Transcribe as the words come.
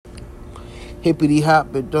Hippity hop,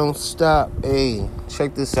 but don't stop. Hey,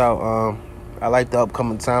 check this out. I like the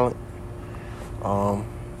upcoming talent.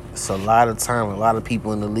 It's a lot of talent, a lot of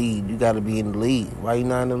people in the lead. You got to be in the lead. Why you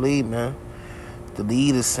not in the lead, man? The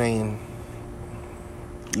lead is saying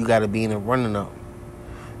you got to be in the running up.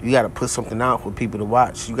 You got to put something out for people to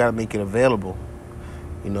watch. You got to make it available.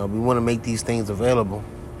 We want to make these things available.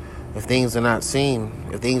 If things are not seen,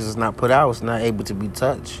 if things is not put out, it's not able to be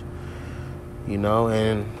touched.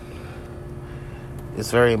 And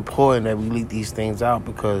it's very important that we leak these things out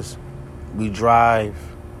because we drive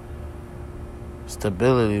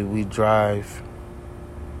stability, we drive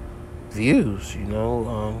views,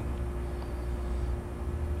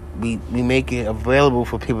 we make it available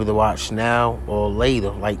for people to watch now or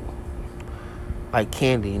later, like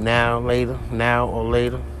candy, now or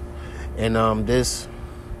later. And this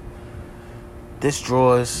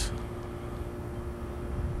draws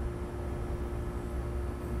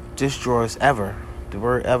ever. The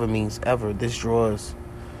word ever means ever. This draws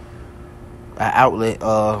an outlet,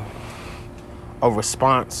 a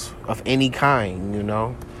response of any kind,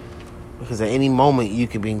 because at any moment you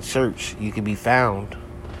could be searched, you could be found.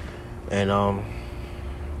 And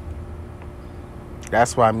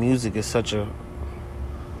that's why music is such a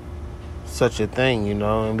thing,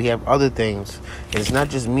 and we have other things. It's not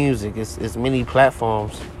just music, it's many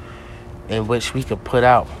platforms in which we could put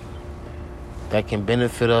out that can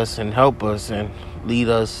benefit us and help us and lead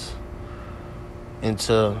us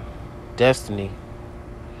into destiny.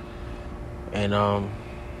 And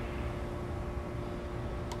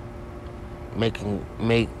make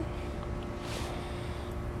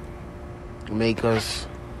us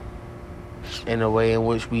in a way in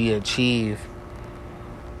which we achieve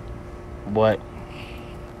what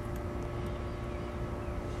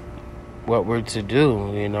we're to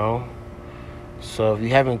do, So if you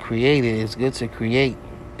haven't created, it's good to create.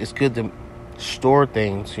 It's good to store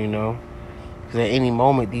things, because at any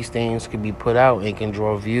moment these things can be put out and can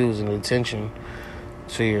draw views and attention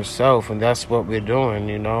to yourself, and that's what we're doing.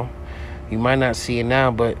 You might not see it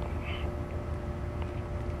now, but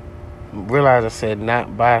realize I said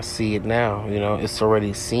not by see it now. It's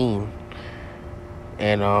already seen.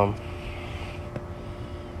 And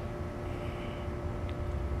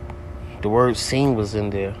the word seen was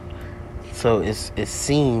in there, so it's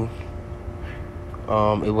seen.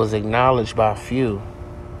 It was acknowledged by a few,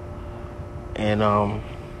 and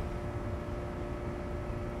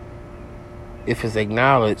if it's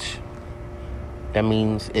acknowledged, that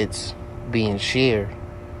means it's being shared,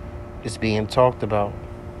 it's being talked about,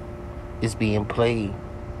 it's being played.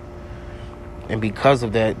 And because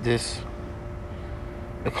of that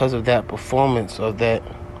performance of that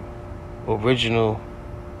original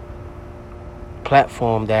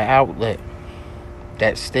platform, that outlet,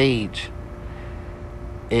 that stage,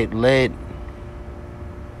 it led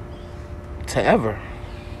to ever.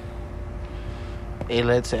 It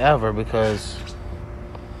led to ever because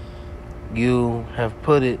you have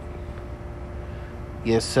put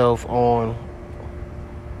yourself on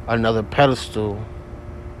another pedestal,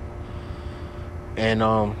 and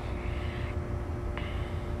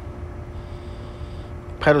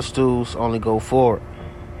pedestals only go forward.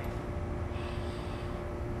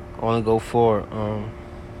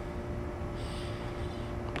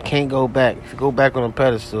 Can't go back. If you go back on a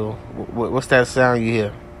pedestal, what's that sound you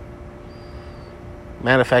hear?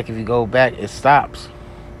 Matter of fact, if you go back, it stops.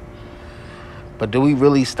 But do we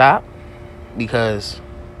really stop? Because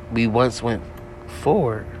we once went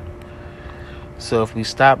forward. So if we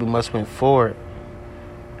stop, we must went forward.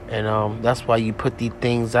 And that's why you put these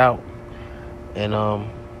things out, and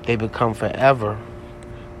they become forever.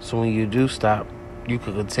 So when you do stop, you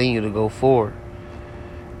can continue to go forward.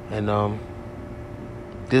 And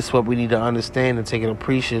this is what we need to understand and take an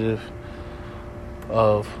appreciative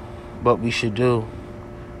of what we should do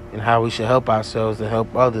and how we should help ourselves and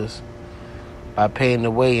help others by paying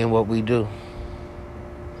the way in what we do.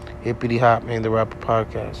 Hippity Hop, man, the Rapper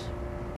Podcast.